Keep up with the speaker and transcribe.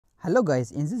Hello guys,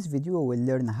 in this video we'll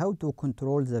learn how to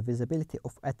control the visibility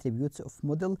of attributes of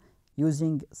model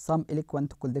using some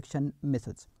eloquent collection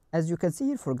methods. As you can see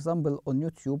here, for example, on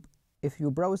YouTube, if you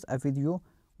browse a video,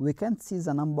 we can't see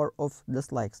the number of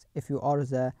dislikes if you are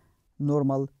the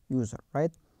normal user,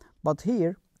 right? But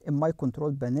here in my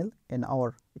control panel in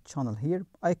our channel here,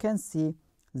 I can see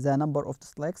the number of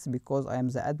dislikes because I am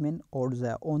the admin or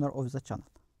the owner of the channel,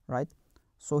 right?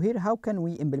 So here, how can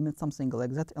we implement something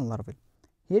like that in Laravel?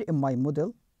 Here in my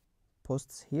model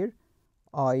posts here,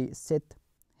 I set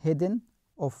hidden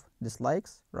of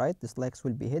dislikes, right? Dislikes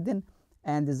will be hidden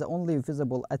and the only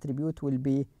visible attribute will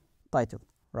be title,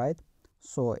 right?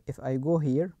 So if I go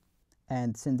here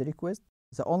and send a request,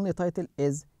 the only title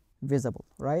is visible,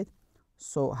 right?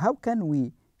 So how can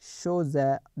we show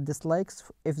the dislikes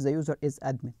if the user is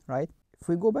admin, right? If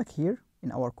we go back here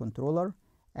in our controller,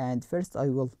 and first I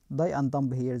will die and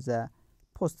dump here the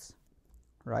posts,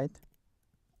 right?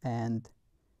 And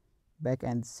back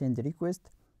and send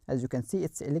request. As you can see,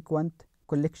 it's eloquent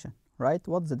collection, right?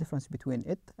 What's the difference between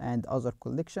it and other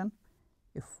collection?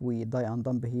 If we die and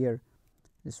dump here,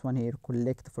 this one here,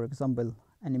 collect, for example,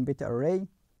 an embedded array,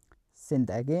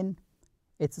 send again,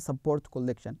 it's a support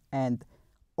collection, and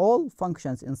all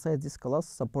functions inside this class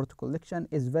support collection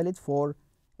is valid for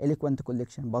eloquent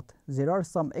collection, but there are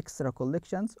some extra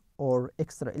collections or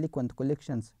extra eloquent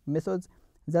collections methods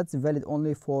that's valid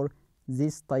only for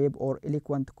this type or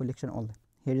eloquent collection only.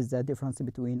 Here is the difference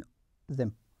between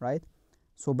them, right?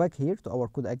 So back here to our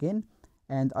code again,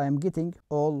 and I am getting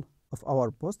all of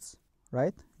our posts,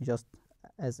 right? Just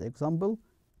as example,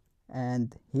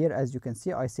 and here as you can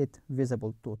see, I set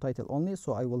visible to title only,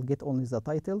 so I will get only the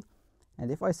title,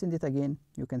 and if I send it again,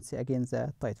 you can see again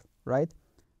the title, right?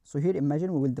 So here,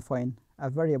 imagine we will define a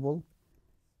variable,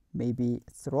 maybe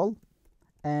it's role,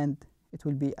 and it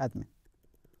will be admin,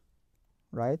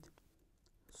 right?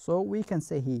 So we can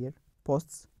say here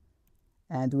posts,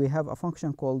 and we have a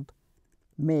function called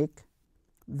make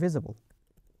visible,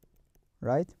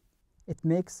 right? It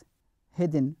makes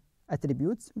hidden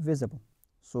attributes visible.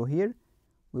 So here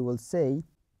we will say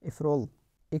if role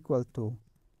equal to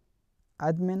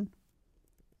admin,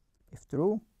 if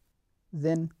true,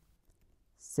 then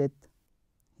set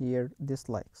here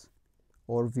dislikes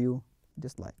or view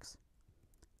dislikes,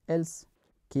 else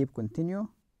keep continue,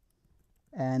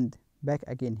 and back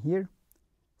again here,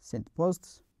 send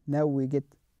posts. Now we get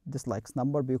dislikes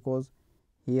number because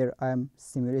here I am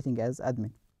simulating as admin,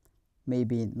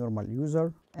 maybe normal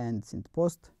user, and send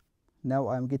post. Now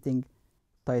I am getting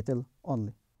title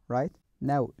only, right?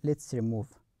 Now let's remove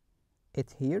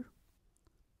it here,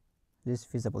 this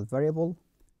visible variable,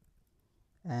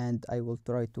 and I will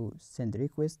try to send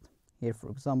request here, for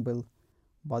example,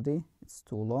 body. It's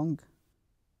too long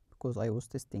because I was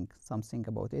testing something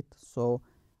about it, so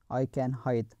I can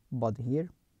hide body here,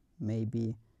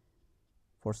 maybe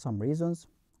for some reasons.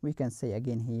 We can say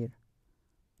again here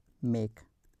make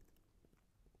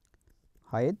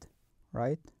hide,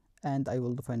 right? And I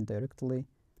will define directly,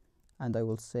 and I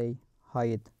will say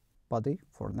hide body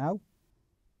for now,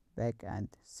 back and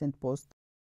send post,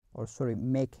 or sorry,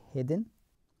 make hidden,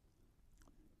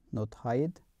 not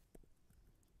hide,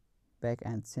 back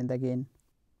and send again.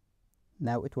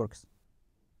 Now it works,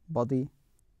 body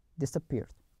disappeared,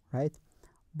 right?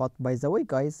 But by the way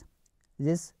guys,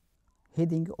 this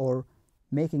hiding or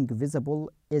making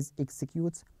visible is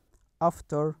executes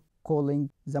after calling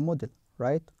the model,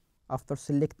 right? After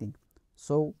selecting.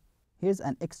 So here's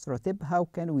an extra tip. How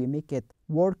can we make it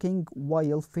working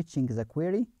while fetching the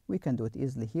query? We can do it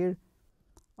easily here.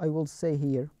 I will say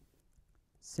here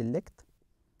select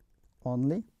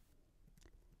only,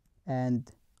 and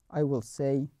I will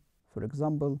say, for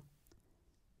example,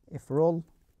 if role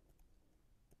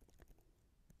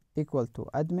equal to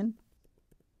admin,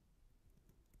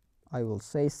 I will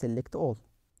say select all,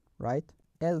 right?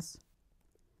 Else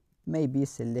maybe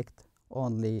select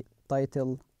only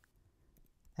title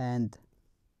and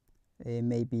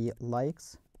maybe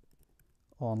likes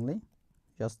only,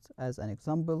 just as an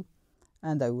example,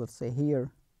 and I will say here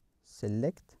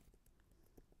select,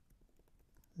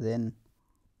 then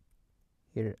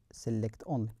here select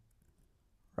only,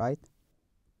 right?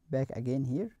 Back again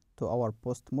here to our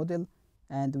post model,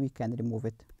 and we can remove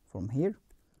it from here,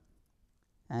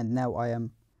 and now I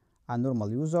am a normal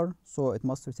user, so it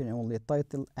must return only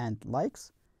title and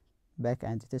likes. Back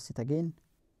and test it again,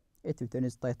 it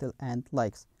returns title and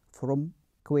likes from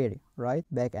query, right?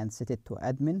 Back and set it to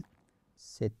admin,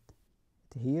 set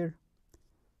it here,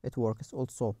 it works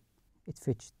also. It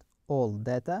fetched all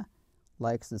data,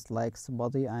 likes, dislikes,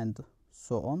 body, and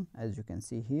so on, as you can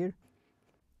see here,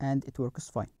 and it works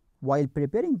fine. While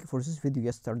preparing for this video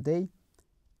yesterday,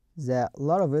 the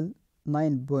Laravel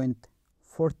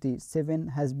 9.47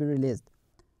 has been released,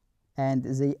 and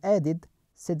they added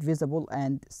set visible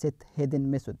and set hidden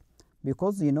method,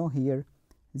 because here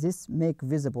this make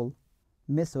visible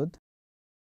method,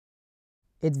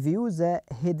 it views the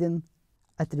hidden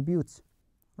attributes,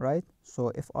 right? So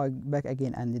if I back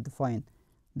again and define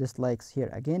this likes here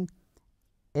again,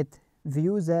 it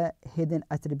views the hidden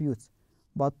attributes,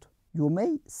 but you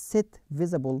may set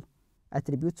visible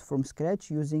attributes from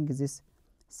scratch using this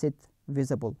set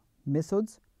visible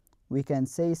methods. We can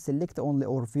say select only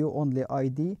or view only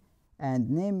ID and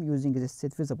name using this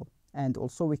set visible, and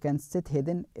also we can set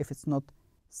hidden if it's not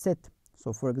set.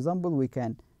 So for example, we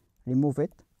can remove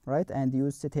it, right, and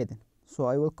use set hidden. So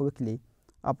I will quickly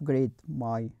upgrade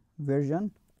my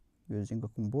version using a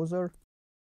composer.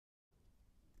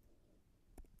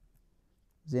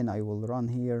 Then I will run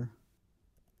here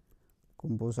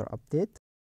composer update,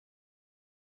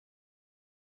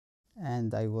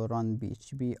 and I will run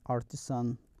php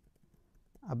artisan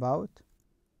about.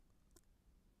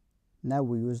 Now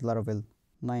we use Laravel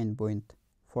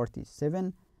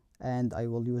 9.47, and I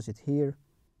will use it here.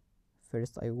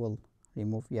 First I will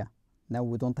remove, now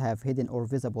we don't have hidden or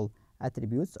visible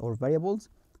attributes or variables,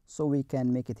 so we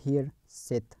can make it here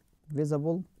set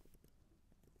visible,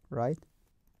 right?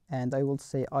 And I will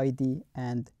say ID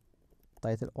and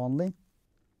title only.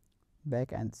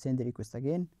 Back and send the request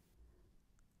again.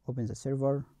 Open the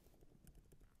server.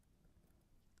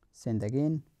 Send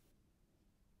again.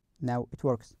 Now it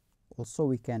works. Also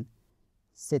we can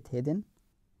set hidden.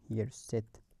 Here set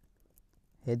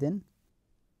hidden.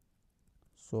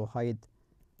 So hide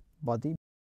body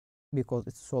because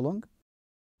it's so long.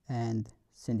 And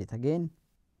send it again.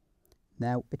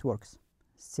 Now it works.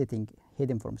 Setting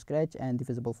hidden from scratch and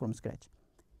visible from scratch.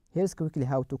 Here's quickly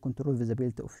how to control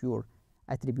visibility of your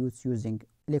attributes using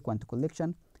Eloquent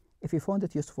collection. If you found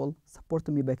it useful, support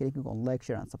me by clicking on like,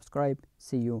 share and subscribe.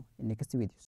 See you in next videos.